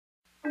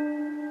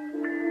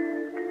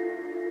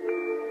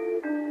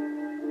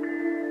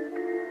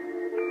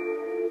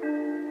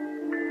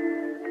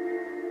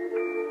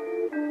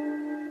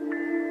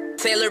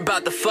Taylor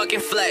about the fucking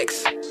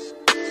flex.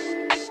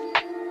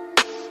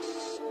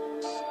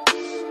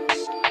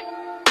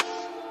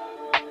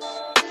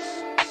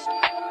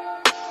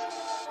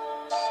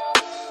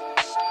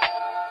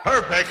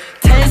 Perfect.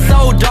 10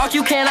 so dark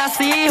you cannot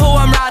see who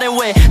I'm riding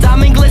with.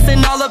 Diamond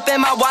glisten all up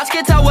in my watch,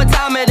 can't tell what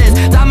time it is.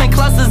 Diamond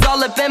clusters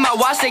all up in my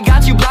watch, they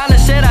got you blind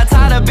as shit. I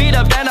tied a beat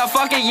up, then I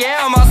fuck it,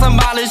 yeah, I'm on some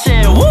violent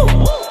shit. Woo!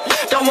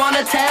 Don't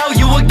wanna tell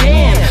you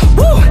again.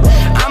 Woo!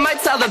 I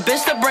might tell the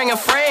bitch to bring a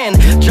friend.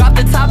 Drop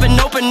the top and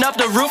open up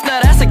the roof, now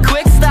that's a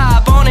quick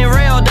stop. Only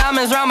real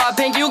diamonds round my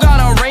pink, you got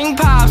on ring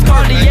pops.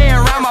 Cartier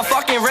around my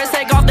fucking wrist,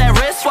 take off that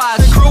wristwatch.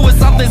 The crew is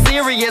something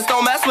serious,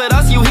 don't mess with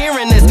us, you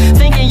hearing this.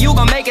 Thinking you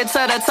gon' make it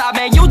to the top,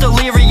 man, you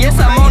delirious.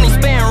 I'm only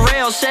spitting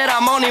real shit,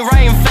 I'm only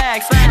writing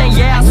facts. And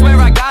yeah, I swear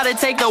I gotta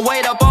take the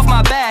weight up off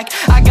my back.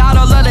 I got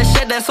all of the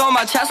shit that's on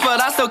my chest,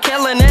 but I'm still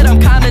killing it. I'm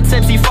kinda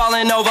tipsy,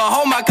 falling over,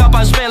 hold my cup,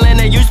 I'm spilling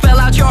it. You spill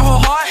out your whole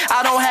heart,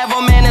 I don't have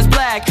a man, it's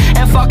black.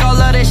 And fuck all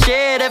of this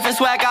shit, if it's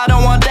whack, I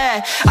don't want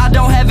that. I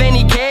don't have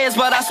any kids,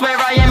 but I swear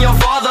I am your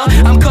father.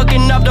 I'm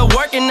cooking up the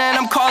work and then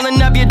I'm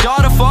calling up your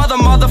daughter for the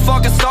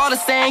motherfucker starter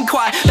staying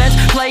quiet. Bench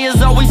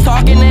players always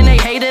talking and they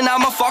hating,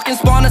 I'm a fucking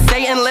spawn of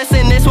Satan.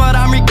 Listen, this what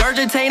I'm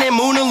regurgitating,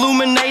 moon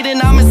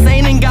illuminating. I'm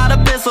insane and got a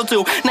pistol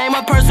too. Name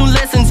a person who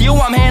listens, you,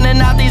 I'm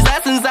handing out these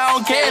lessons. I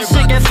don't care if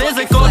shit get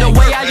physical. The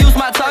way I use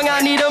my tongue,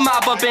 I need a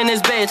mop up in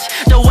this bitch.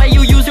 The way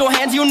you use your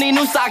hands, you need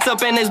new socks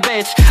up in this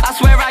bitch. I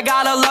swear I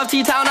gotta love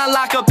T-Town, I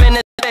lock up in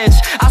this bitch.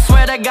 I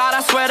swear to God,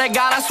 I swear to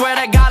God, I swear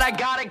to God, I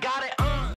got it.